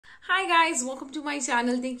Hi guys, welcome to my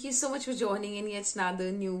channel. Thank you so much for joining in yet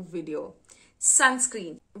another new video.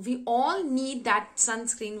 Sunscreen. We all need that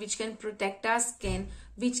sunscreen which can protect our skin,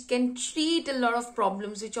 which can treat a lot of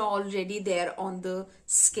problems which are already there on the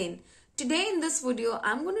skin. Today in this video,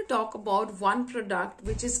 I'm going to talk about one product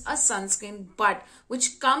which is a sunscreen but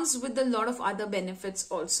which comes with a lot of other benefits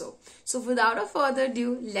also. So without a further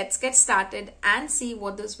ado, let's get started and see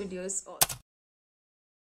what this video is all.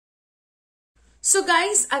 So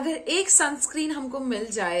guys, अगर एक sunscreen हमको मिल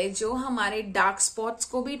जाए जो हमारे dark spots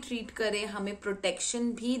को भी treat करे, हमें प्रोटेक्शन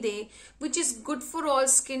भी दे, which is good for all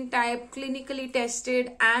skin type, clinically tested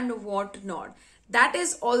and what not, that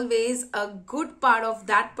is always a good part of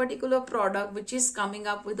that particular product which is coming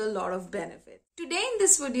up with a lot of benefit. Today in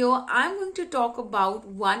this video, I'm going to talk about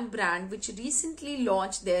one brand which recently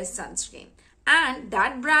launched their sunscreen, and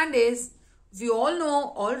that brand is, we all know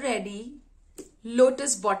already,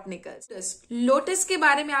 lotus बॉटनिकल्स. Lotus के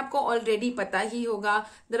बारे में आपको already पता ही होगा.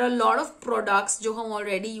 There are lot of products जो हम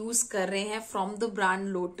already use कर रहे हैं from the brand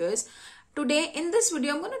lotus. Today in this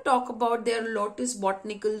video, I'm going to talk about their Lotus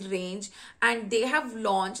botanical range, and they have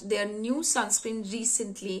launched their new sunscreen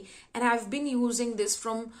recently, and I've been using this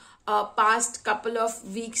from past couple of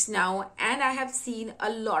weeks now, and I have seen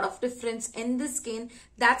a lot of difference in the skin.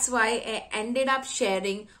 That's why I ended up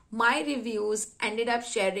sharing my reviews, ended up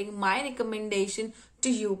sharing my recommendation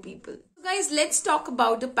to you people. Guys, let's talk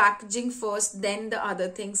about the packaging first, then the other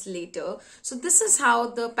things later. So this is how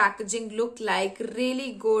the packaging look like.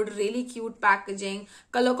 Really good, really cute packaging.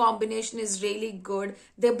 Color combination is really good.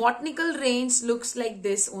 Their botanical range looks like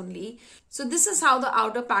this only. So this is how the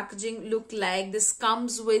outer packaging look like. This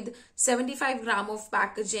comes with 75 gram of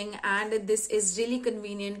packaging, and this is really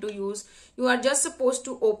convenient to use. You are just supposed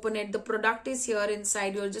to open it. The product is here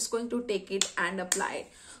inside. You're just going to take it and apply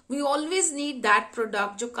it. We always need that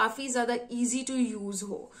product जो काफी ज़्यादा easy to use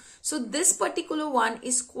हो. So this particular one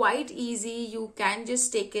is quite easy. You can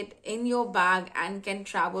just take it in your bag and can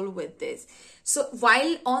travel with this. So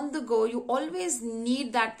while on the go, you always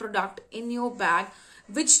need that product in your bag,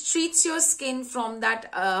 which treats your skin from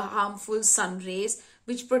that harmful sun rays,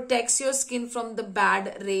 which protects your skin from the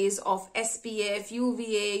bad rays of SPF,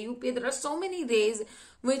 UVA, UPA. There are so many rays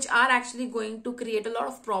which are actually going to create a lot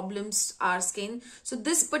of problems to our skin. So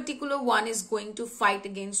this particular one is going to fight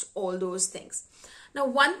against all those things. Now,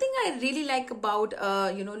 one thing I really like about,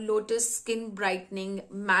 Lotus Skin Brightening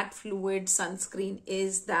Matte Fluid Sunscreen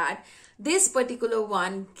is that this particular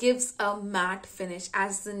one gives a matte finish.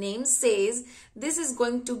 As the name says, this is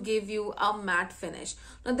going to give you a matte finish.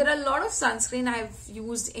 Now, there are a lot of sunscreen I've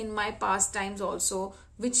used in my past times also,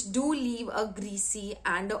 which do leave a greasy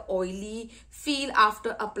and a oily feel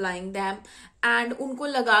after applying them, and उनको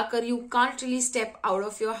लगाकर you can't really step out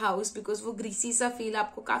of your house because वो greasy सा feel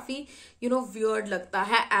आपको काफी weird लगता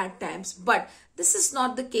है at times. But this is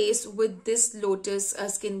not the case with this Lotus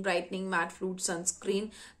Skin Brightening Matte Fluid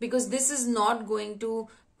Sunscreen, because this is not going to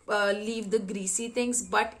leave the greasy things,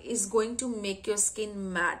 but is going to make your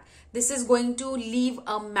skin matte. This is going to leave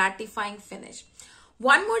a mattifying finish.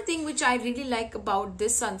 One more thing which I really like about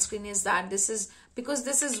this sunscreen is that because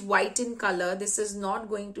this is white in color, this is not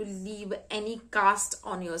going to leave any cast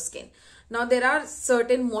on your skin. Now there are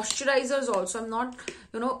certain moisturizers also. I'm not,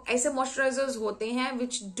 ऐसे moisturizers होते हैं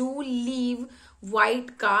which do leave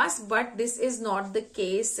white cast, but this is not the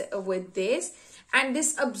case with this. And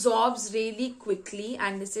this absorbs really quickly,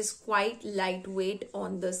 and this is quite lightweight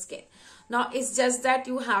on the skin. Now, it's just that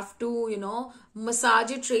you have to,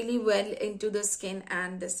 massage it really well into the skin,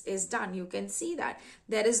 and this is done. You can see that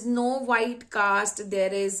there is no white cast,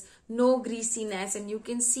 there is no greasiness, and you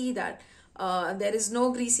can see that there is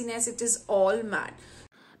no greasiness. It is all matte.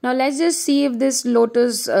 Now let's just see if this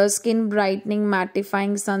Lotus Skin Brightening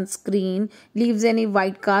Mattifying Sunscreen leaves any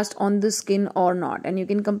white cast on the skin or not. And you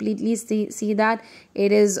can completely see that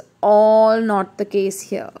it is all not the case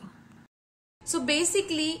here. So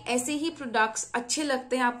basically ऐसे ही products अच्छे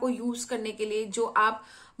लगते हैं आपको use करने के लिए जो आप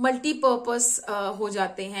multi-purpose हो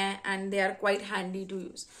जाते हैं, and they are quite handy to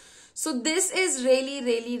use. So this is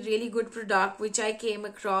really good product which I came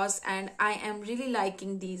across, and I am really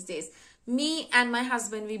liking these days. Me and my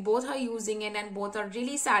husband, we both are using it, and both are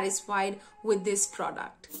really satisfied with this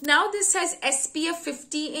product. Now this has SPF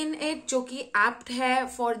 50 in it, जो कि apt है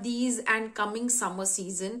for these and coming summer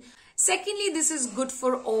season. Secondly, this is good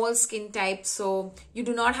for all skin types, so you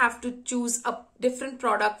do not have to choose a different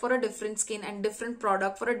product for a different skin and different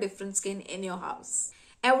product for a different skin in your house.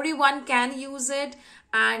 Everyone can use it,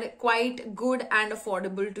 and quite good and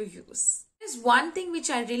affordable to use. There's one thing which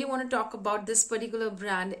I really want to talk about this particular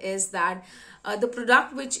brand is that the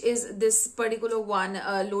product, which is this particular one,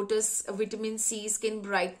 Lotus Vitamin C Skin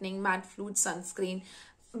Brightening Matte Fluid Sunscreen.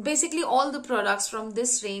 Basically, all the products from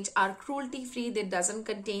this range are cruelty free. They doesn't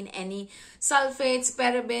contain any sulfates,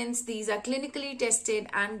 parabens. These are clinically tested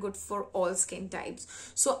and good for all skin types.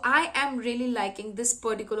 So I am really liking this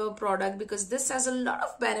particular product because this has a lot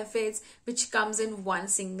of benefits which comes in one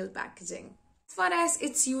single packaging. As far as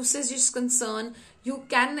its usage is concerned, you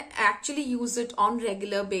can actually use it on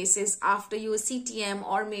regular basis after your CTM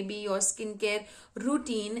or maybe your skincare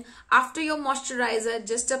routine. After your moisturizer,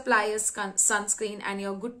 just apply a sunscreen and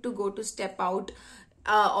you're good to go to step out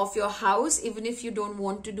of your house, even if you don't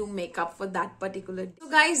want to do makeup for that particular day. So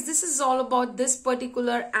guys, this is all about this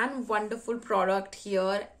particular and wonderful product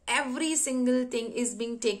here. Every single thing is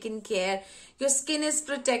being taken care. Your skin is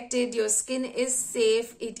protected, your skin is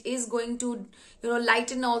safe. It is going to,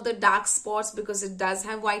 lighten all the dark spots because it does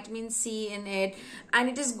have vitamin C in it, and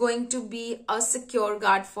it is going to be a secure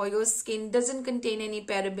guard for your skin. Doesn't contain any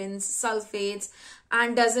parabens, sulfates,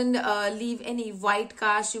 and doesn't leave any white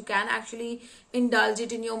cast. You can actually indulge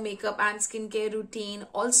it in your makeup and skincare routine.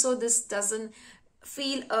 Also, this doesn't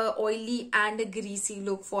feel a oily and a greasy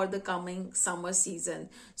look for the coming summer season.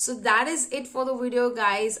 So that is it for the video,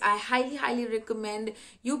 guys. I highly recommend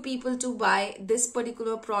you people to buy this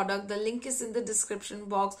particular product. The link is in the description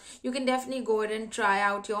box. You can definitely go ahead and try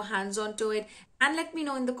out your hands onto it, and let me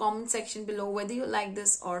know in the comment section below whether you like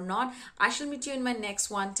this or not. I shall meet you in my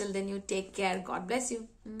next one. Till then, you take care. God bless you.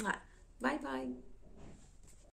 Bye bye.